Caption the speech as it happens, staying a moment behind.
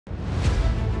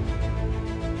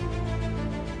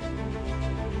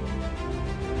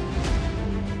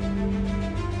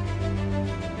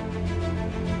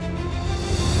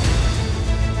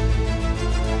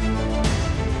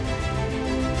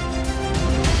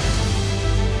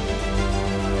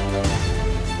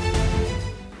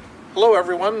Hello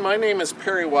everyone, my name is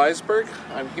Perry Weisberg.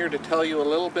 I'm here to tell you a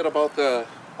little bit about the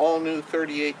all-new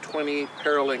 3820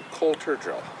 ParaLink Coulter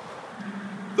Drill.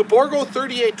 The Bourgault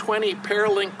 3820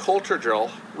 ParaLink Coulter Drill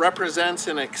represents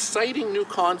an exciting new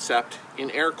concept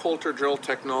in air coulter drill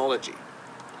technology.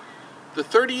 The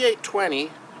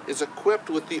 3820 is equipped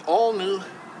with the all-new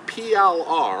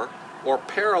PLR, or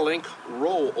ParaLink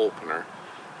Row opener,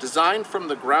 designed from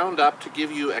the ground up to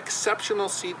give you exceptional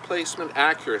seed placement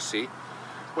accuracy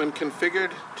when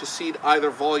configured to seed either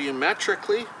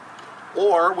volumetrically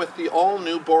or with the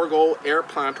all-new Bourgault air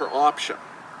planter option.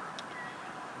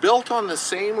 Built on the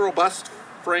same robust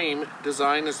frame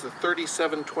design as the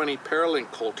 3720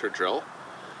 ParaLink Coulter Drill,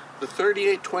 the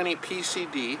 3820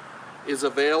 PCD is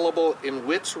available in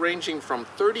widths ranging from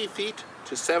 30 feet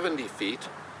to 70 feet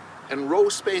and row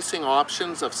spacing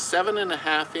options of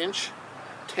 7.5 inch,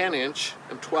 10 inch,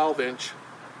 and 12 inch.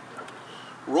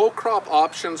 Row crop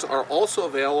options are also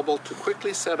available to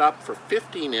quickly set up for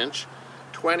 15 inch,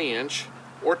 20 inch,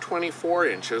 or 24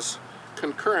 inches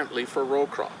concurrently for row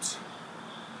crops.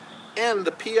 And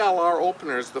the PLR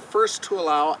opener is the first to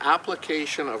allow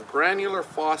application of granular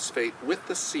phosphate with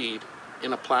the seed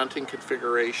in a planting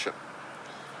configuration.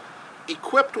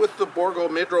 Equipped with the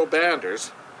Bourgault mid-row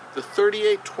banders, the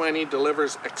 3820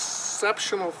 delivers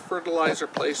exceptional fertilizer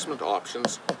placement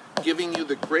options, giving you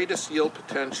the greatest yield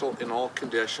potential in all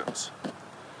conditions.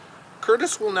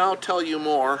 Curtis will now tell you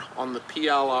more on the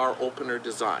PLR opener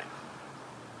design.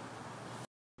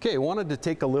 Okay, I wanted to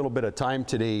take a little bit of time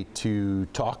today to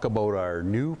talk about our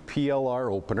new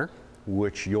PLR opener,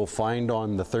 which you'll find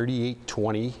on the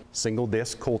 3820 single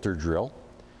disc coulter drill.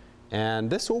 And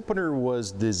this opener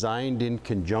was designed in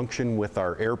conjunction with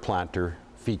our air planter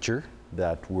feature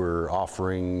that we're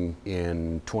offering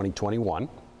in 2021.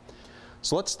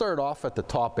 So let's start off at the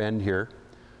top end here.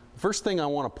 First thing I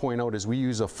want to point out is we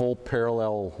use a full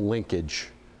parallel linkage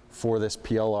for this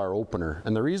PLR opener.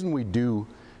 And the reason we do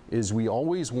is we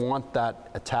always want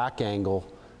that attack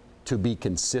angle to be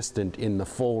consistent in the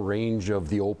full range of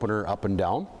the opener up and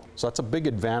down. So that's a big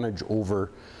advantage over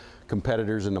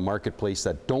competitors in the marketplace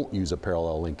that don't use a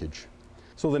parallel linkage.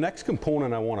 So the next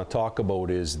component I want to talk about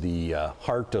is the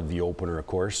heart of the opener, of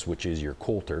course, which is your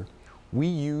coulter. We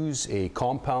use a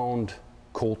compound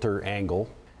coulter angle,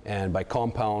 and by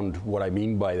compound, what I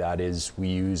mean by that is we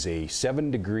use a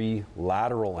 7-degree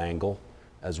lateral angle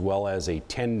as well as a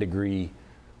 10-degree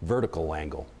vertical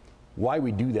angle. Why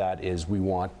we do that is we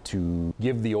want to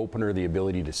give the opener the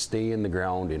ability to stay in the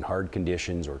ground in hard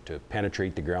conditions or to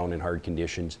penetrate the ground in hard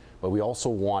conditions, but we also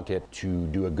want it to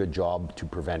do a good job to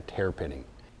prevent hairpinning.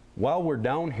 While we're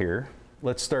down here,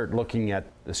 let's start looking at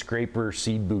the scraper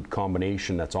seed boot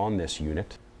combination that's on this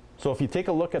unit. So if you take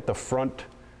a look at the front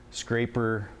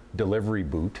scraper delivery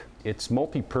boot, it's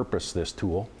multi-purpose, this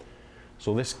tool.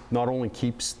 So this not only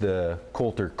keeps the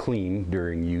coulter clean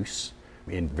during use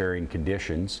in varying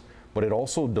conditions, but it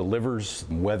also delivers,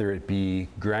 whether it be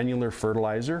granular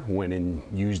fertilizer when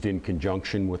used in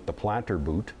conjunction with the planter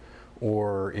boot,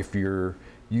 or if you're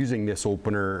using this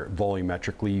opener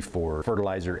volumetrically for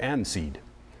fertilizer and seed.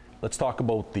 Let's talk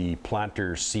about the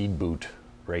planter seed boot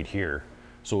right here.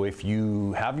 So if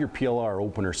you have your PLR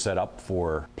opener set up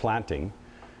for planting,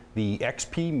 the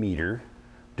XP meter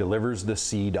delivers the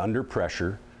seed under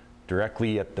pressure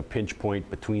directly at the pinch point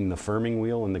between the firming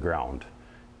wheel and the ground,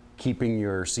 keeping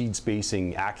your seed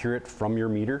spacing accurate from your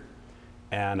meter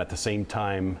and at the same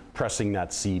time pressing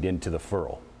that seed into the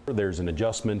furrow. There's an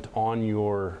adjustment on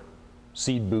your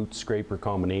seed boot scraper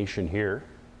combination here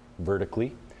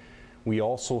vertically. We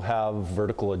also have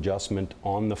vertical adjustment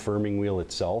on the firming wheel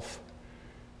itself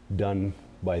done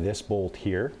by this bolt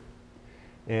here,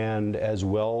 and as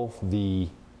well the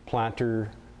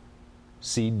planter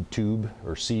seed tube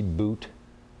or seed boot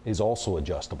is also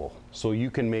adjustable. So you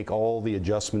can make all the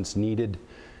adjustments needed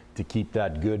to keep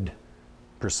that good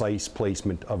precise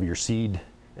placement of your seed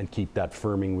and keep that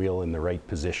firming wheel in the right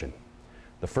position.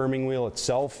 The firming wheel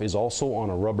itself is also on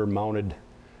a rubber mounted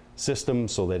system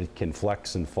so that it can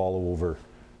flex and follow over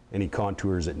any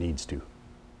contours it needs to.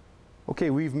 Okay,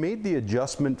 we've made the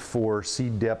adjustment for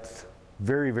seed depth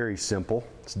very, very simple.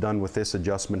 It's done with this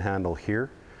adjustment handle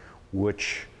here,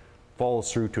 which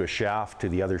follows through to a shaft to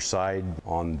the other side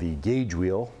on the gauge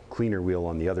wheel, cleaner wheel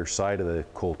on the other side of the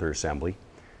coulter assembly.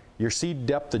 Your seed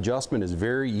depth adjustment is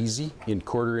very easy in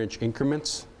 1/4 inch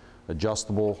increments,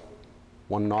 adjustable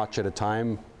 1 notch at a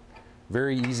time.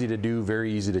 Very easy to do,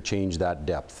 very easy to change that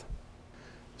depth.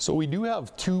 So we do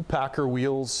have 2 packer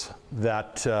wheels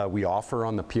that we offer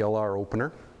on the PLR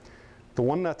opener. The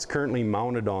one that's currently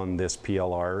mounted on this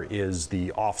PLR is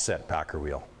the offset packer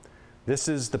wheel. This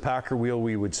is the packer wheel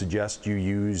we would suggest you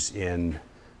use in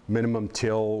minimum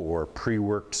till or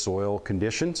pre-worked soil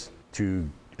conditions to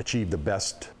achieve the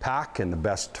best pack and the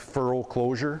best furrow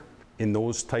closure in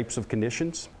those types of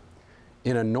conditions.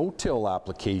 In a no-till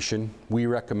application, we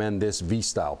recommend this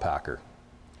V-style packer.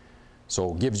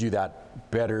 So it gives you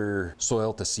that better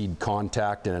soil to seed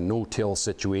contact in a no-till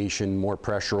situation, more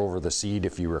pressure over the seed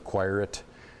if you require it.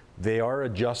 They are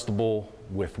adjustable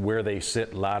with where they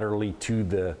sit laterally to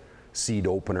the seed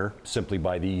opener, simply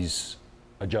by these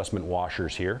adjustment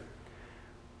washers here.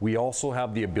 We also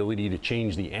have the ability to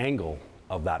change the angle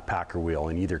of that packer wheel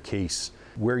in either case.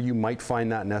 Where you might find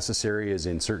that necessary is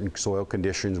in certain soil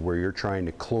conditions where you're trying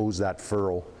to close that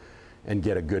furrow and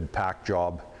get a good pack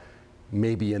job,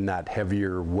 maybe in that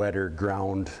heavier, wetter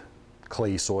ground,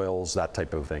 clay soils, that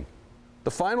type of thing.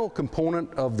 The final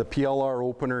component of the PLR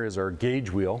opener is our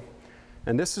gauge wheel,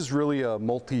 and this is really a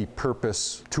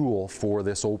multi-purpose tool for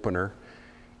this opener.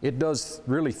 It does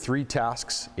really 3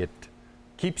 tasks. It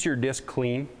keeps your disc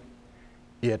clean.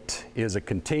 It is a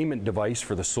containment device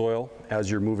for the soil as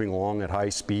you're moving along at high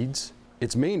speeds.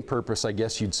 Its main purpose, I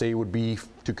guess you'd say, would be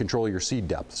to control your seed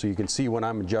depth. So you can see when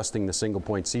I'm adjusting the single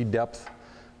point seed depth,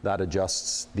 that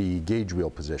adjusts the gauge wheel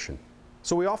position.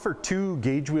 So we offer 2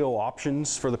 gauge wheel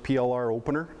options for the PLR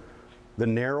opener, the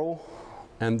narrow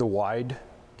and the wide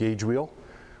gauge wheel.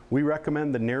 We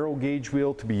recommend the narrow gauge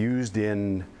wheel to be used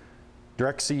in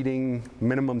direct seeding,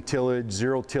 minimum tillage,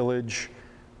 zero tillage,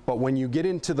 but when you get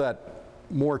into that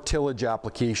more tillage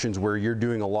applications where you're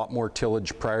doing a lot more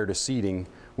tillage prior to seeding,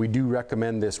 we do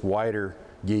recommend this wider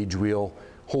gauge wheel.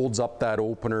 Holds up that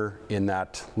opener in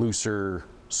that looser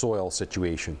soil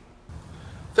situation.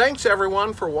 Thanks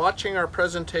everyone for watching our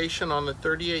presentation on the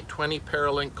 3820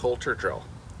 ParaLink Coulter Drill.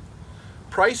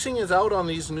 Pricing is out on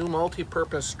these new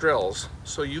multi-purpose drills,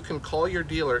 so you can call your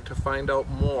dealer to find out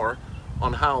more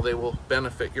on how they will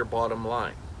benefit your bottom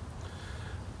line.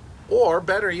 Or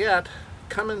better yet,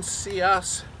 come and see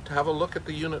us to have a look at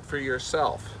the unit for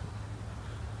yourself.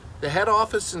 The head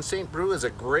office in St. Brew is a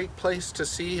great place to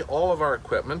see all of our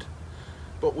equipment,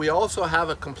 but we also have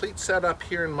a complete setup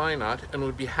here in Minot and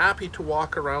would be happy to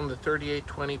walk around the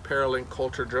 3820 ParaLink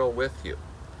Coulter Drill with you,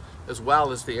 as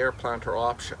well as the air planter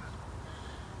option.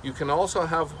 You can also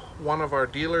have one of our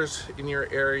dealers in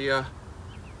your area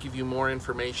give you more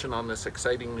information on this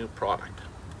exciting new product.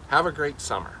 Have a great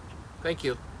summer. Thank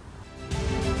you.